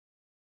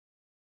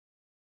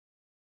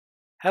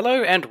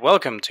Hello and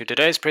welcome to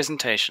today's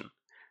presentation.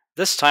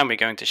 This time we're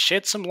going to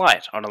shed some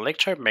light on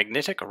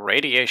electromagnetic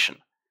radiation.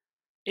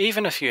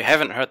 Even if you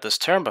haven't heard this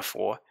term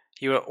before,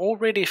 you are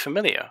already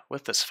familiar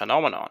with this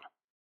phenomenon.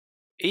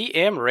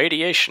 EM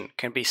radiation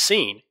can be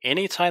seen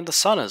anytime the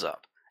sun is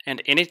up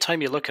and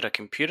anytime you look at a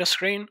computer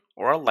screen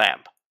or a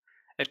lamp.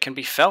 It can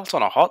be felt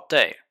on a hot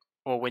day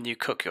or when you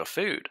cook your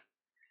food.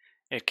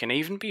 It can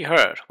even be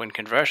heard when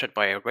converted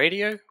by a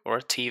radio or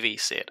a TV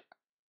set.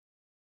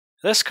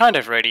 This kind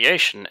of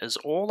radiation is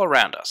all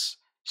around us,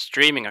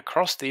 streaming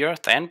across the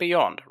Earth and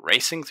beyond,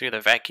 racing through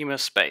the vacuum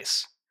of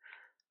space.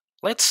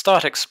 Let's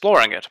start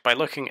exploring it by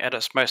looking at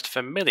its most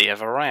familiar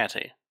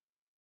variety.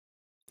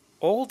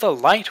 All the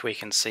light we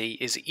can see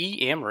is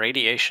EM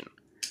radiation.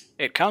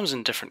 It comes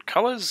in different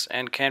colors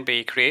and can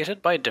be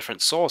created by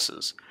different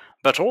sources,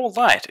 but all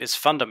light is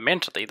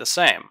fundamentally the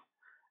same.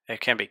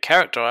 It can be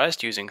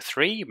characterized using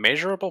three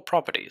measurable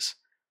properties: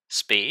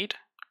 speed,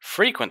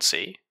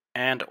 frequency,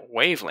 and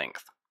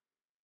wavelength.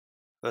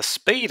 The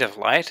speed of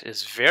light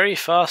is very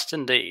fast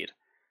indeed.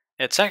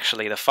 It's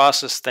actually the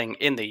fastest thing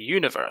in the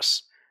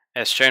universe,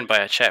 as shown by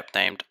a chap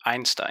named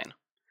Einstein.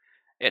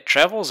 It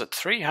travels at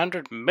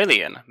 300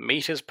 million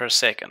meters per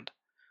second.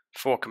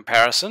 For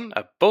comparison,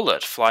 a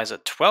bullet flies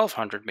at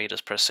 1200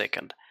 meters per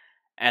second,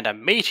 and a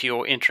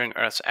meteor entering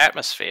Earth's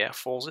atmosphere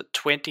falls at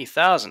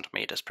 20,000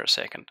 meters per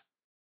second.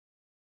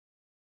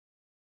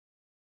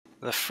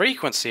 The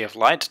frequency of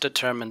light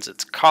determines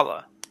its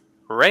color.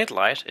 Red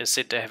light is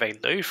said to have a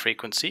low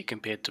frequency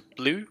compared to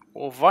blue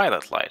or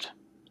violet light.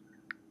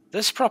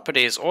 This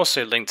property is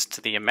also linked to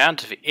the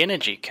amount of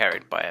energy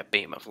carried by a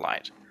beam of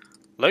light.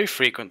 Low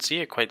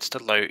frequency equates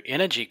to low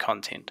energy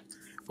content,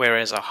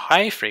 whereas a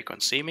high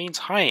frequency means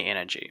high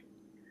energy.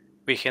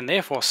 We can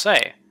therefore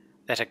say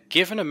that a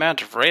given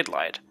amount of red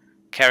light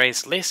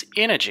carries less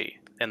energy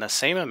than the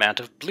same amount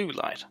of blue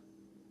light.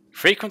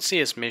 Frequency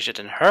is measured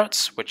in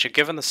hertz, which are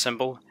given the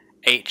symbol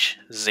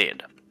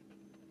Hz.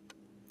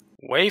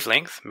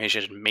 Wavelength,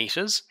 measured in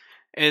meters,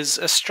 is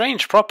a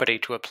strange property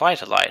to apply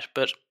to light,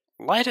 but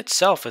light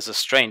itself is a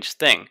strange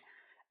thing,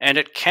 and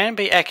it can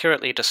be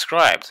accurately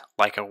described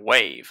like a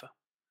wave.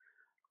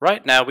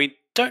 Right now, we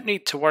don't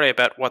need to worry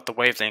about what the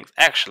wavelength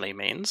actually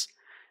means.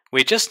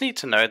 We just need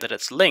to know that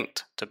it's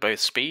linked to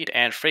both speed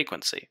and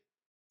frequency.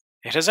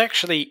 It is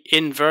actually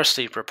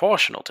inversely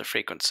proportional to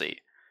frequency.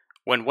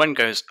 When one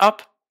goes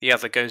up, the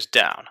other goes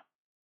down.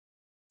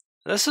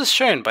 This is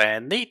shown by a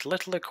neat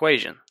little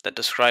equation that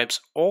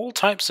describes all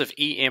types of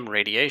EM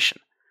radiation.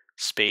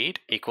 Speed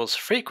equals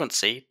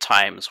frequency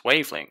times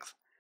wavelength.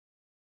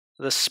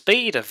 The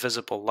speed of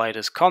visible light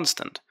is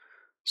constant,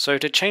 so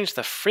to change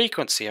the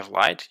frequency of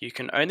light you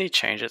can only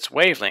change its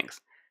wavelength,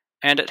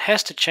 and it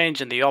has to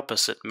change in the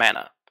opposite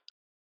manner.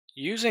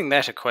 Using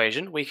that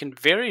equation we can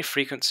vary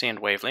frequency and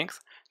wavelength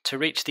to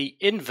reach the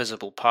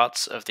invisible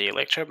parts of the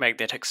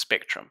electromagnetic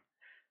spectrum.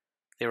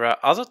 There are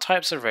other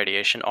types of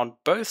radiation on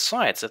both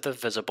sides of the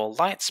visible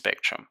light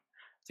spectrum.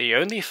 The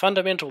only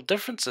fundamental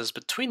differences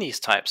between these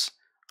types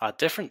are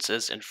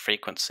differences in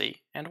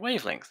frequency and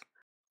wavelength.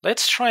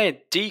 Let's try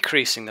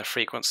decreasing the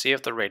frequency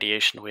of the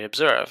radiation we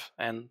observe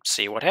and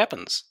see what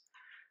happens.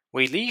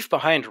 We leave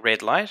behind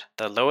red light,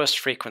 the lowest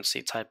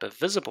frequency type of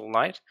visible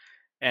light,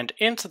 and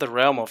enter the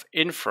realm of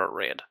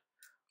infrared.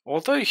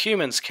 Although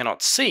humans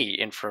cannot see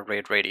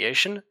infrared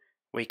radiation,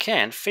 we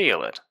can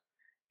feel it.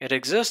 It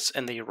exists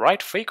in the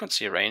right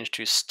frequency range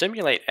to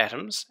stimulate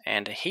atoms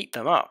and heat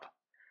them up.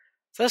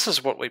 This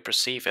is what we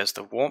perceive as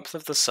the warmth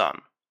of the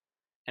sun.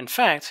 In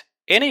fact,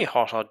 any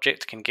hot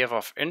object can give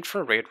off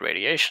infrared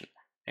radiation,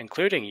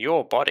 including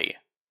your body.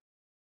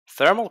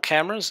 Thermal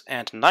cameras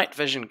and night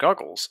vision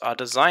goggles are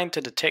designed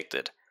to detect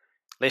it,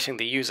 letting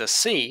the user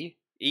see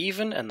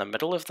even in the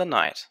middle of the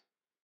night.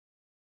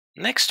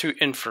 Next to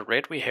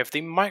infrared we have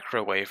the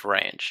microwave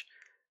range.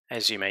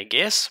 As you may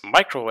guess,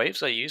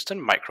 microwaves are used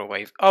in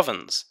microwave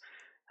ovens.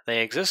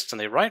 They exist in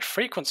the right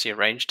frequency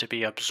range to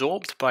be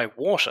absorbed by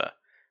water,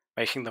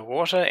 making the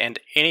water and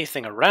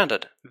anything around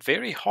it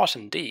very hot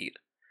indeed.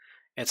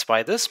 It's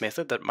by this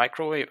method that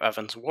microwave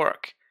ovens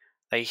work.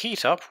 They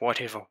heat up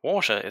whatever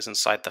water is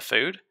inside the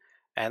food,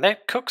 and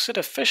that cooks it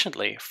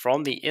efficiently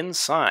from the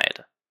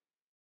inside.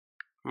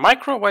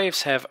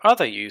 Microwaves have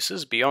other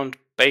uses beyond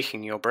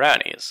baking your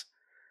brownies.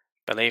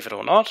 Believe it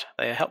or not,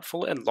 they are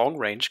helpful in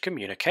long-range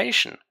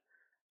communication.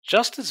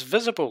 Just as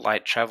visible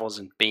light travels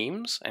in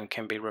beams and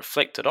can be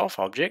reflected off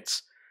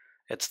objects,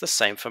 it's the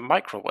same for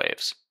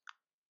microwaves.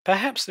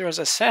 Perhaps there is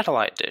a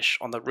satellite dish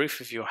on the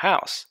roof of your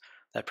house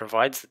that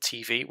provides the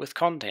TV with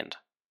content.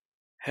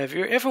 Have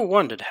you ever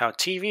wondered how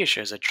TV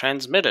shows are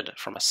transmitted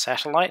from a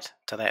satellite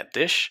to that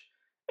dish?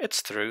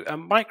 It's through a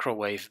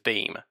microwave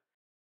beam.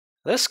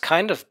 This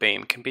kind of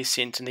beam can be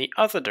sent in the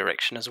other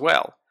direction as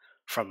well,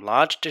 from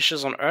large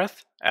dishes on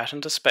Earth out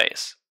into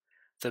space.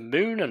 The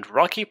moon and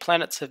rocky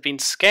planets have been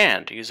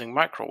scanned using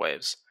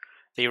microwaves.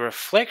 The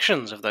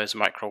reflections of those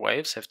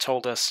microwaves have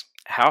told us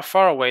how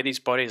far away these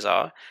bodies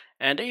are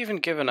and even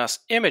given us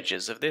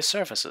images of their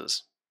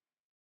surfaces.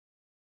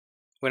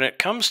 When it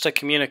comes to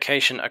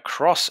communication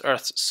across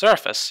Earth's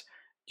surface,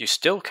 you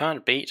still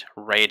can't beat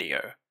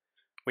radio.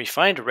 We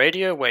find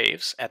radio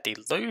waves at the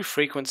low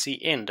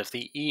frequency end of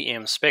the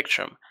EM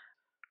spectrum.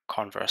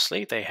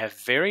 Conversely, they have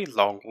very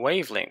long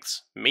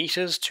wavelengths,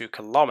 meters to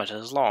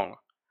kilometers long.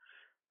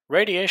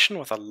 Radiation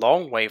with a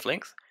long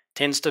wavelength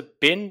tends to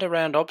bend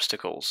around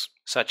obstacles,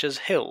 such as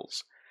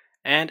hills,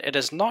 and it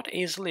is not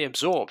easily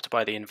absorbed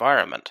by the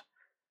environment.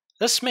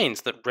 This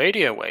means that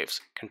radio waves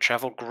can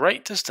travel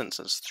great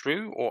distances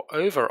through or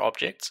over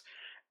objects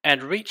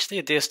and reach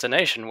their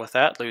destination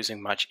without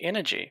losing much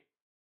energy.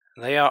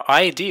 They are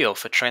ideal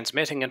for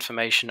transmitting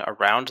information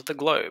around the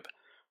globe,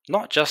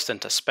 not just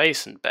into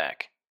space and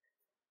back.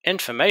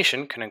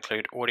 Information can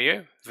include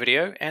audio,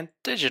 video, and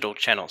digital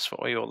channels for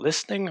all your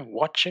listening,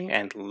 watching,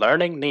 and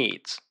learning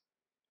needs.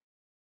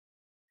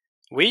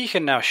 We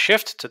can now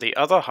shift to the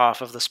other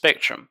half of the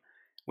spectrum,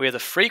 where the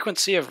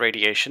frequency of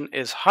radiation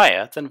is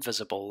higher than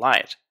visible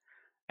light.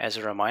 As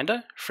a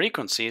reminder,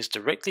 frequency is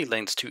directly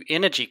linked to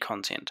energy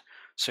content,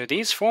 so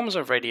these forms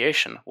of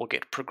radiation will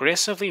get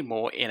progressively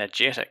more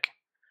energetic.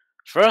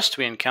 First,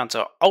 we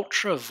encounter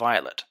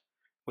ultraviolet,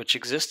 which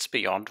exists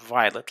beyond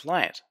violet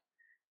light.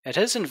 It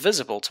is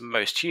invisible to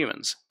most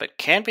humans, but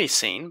can be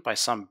seen by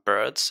some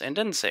birds and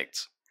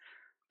insects.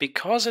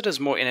 Because it is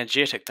more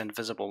energetic than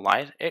visible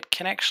light, it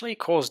can actually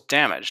cause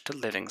damage to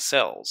living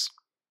cells.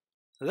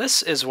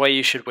 This is why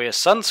you should wear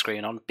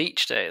sunscreen on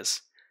beach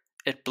days.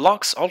 It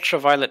blocks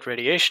ultraviolet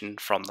radiation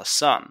from the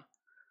sun.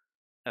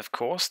 Of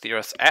course, the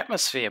Earth's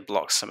atmosphere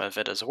blocks some of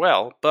it as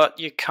well, but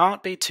you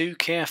can't be too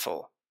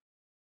careful.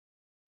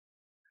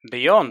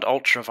 Beyond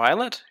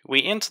ultraviolet,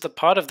 we enter the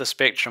part of the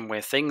spectrum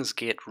where things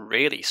get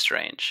really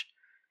strange.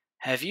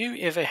 Have you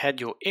ever had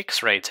your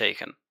X-ray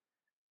taken?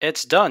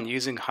 It's done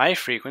using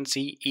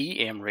high-frequency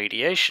EM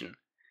radiation.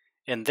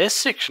 In this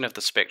section of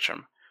the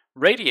spectrum,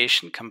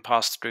 radiation can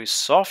pass through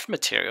soft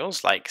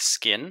materials like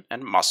skin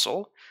and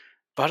muscle,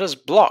 but is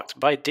blocked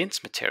by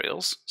dense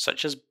materials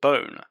such as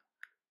bone.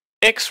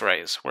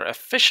 X-rays were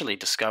officially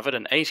discovered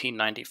in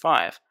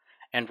 1895,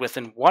 and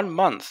within 1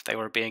 month they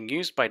were being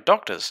used by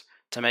doctors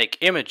to make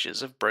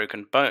images of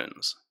broken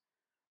bones.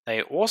 They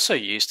are also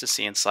used to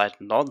see inside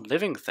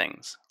non-living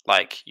things,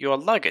 like your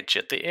luggage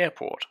at the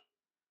airport.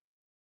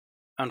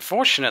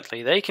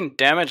 Unfortunately, they can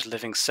damage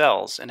living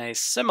cells in a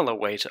similar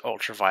way to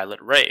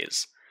ultraviolet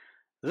rays.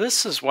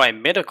 This is why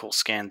medical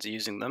scans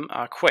using them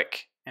are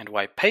quick, and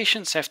why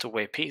patients have to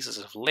wear pieces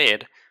of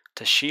lead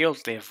to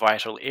shield their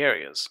vital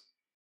areas.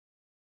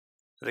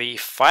 The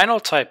final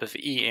type of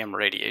EM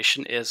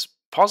radiation is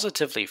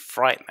positively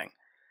frightening.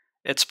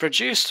 It's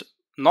produced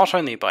not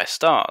only by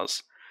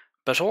stars,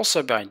 but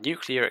also by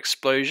nuclear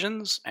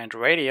explosions and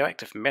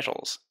radioactive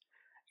metals.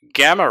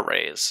 Gamma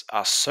rays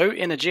are so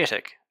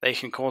energetic they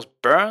can cause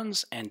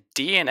burns and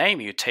DNA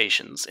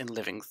mutations in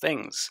living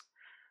things.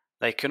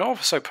 They can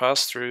also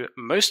pass through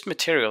most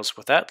materials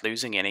without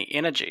losing any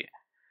energy.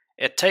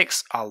 It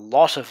takes a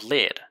lot of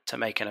lead to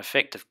make an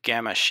effective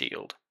gamma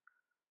shield.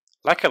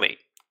 Luckily,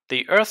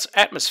 the Earth's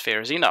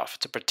atmosphere is enough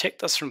to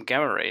protect us from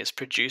gamma rays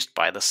produced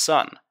by the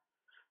Sun.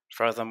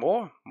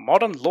 Furthermore,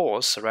 modern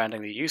laws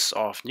surrounding the use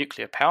of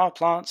nuclear power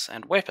plants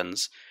and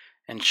weapons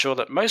ensure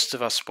that most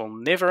of us will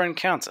never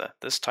encounter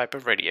this type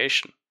of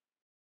radiation.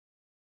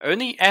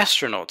 Only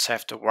astronauts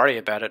have to worry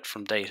about it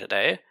from day to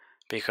day,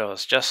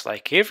 because just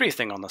like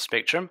everything on the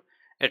spectrum,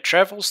 it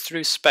travels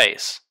through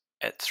space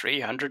at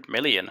 300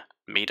 million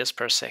meters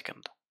per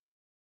second.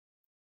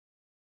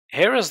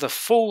 Here is the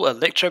full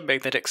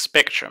electromagnetic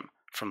spectrum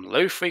from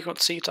low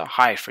frequency to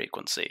high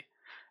frequency.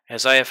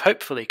 As I have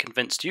hopefully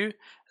convinced you,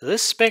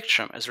 this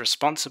spectrum is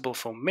responsible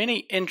for many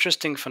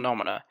interesting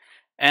phenomena,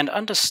 and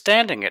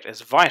understanding it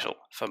is vital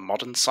for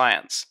modern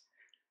science.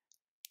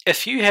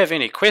 If you have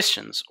any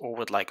questions or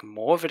would like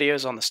more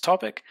videos on this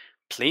topic,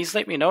 please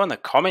let me know in the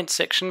comments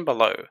section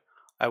below.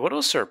 I would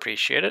also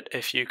appreciate it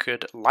if you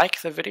could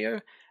like the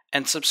video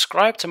and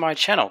subscribe to my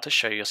channel to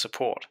show your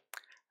support.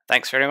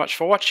 Thanks very much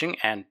for watching,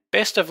 and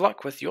best of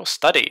luck with your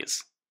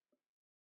studies!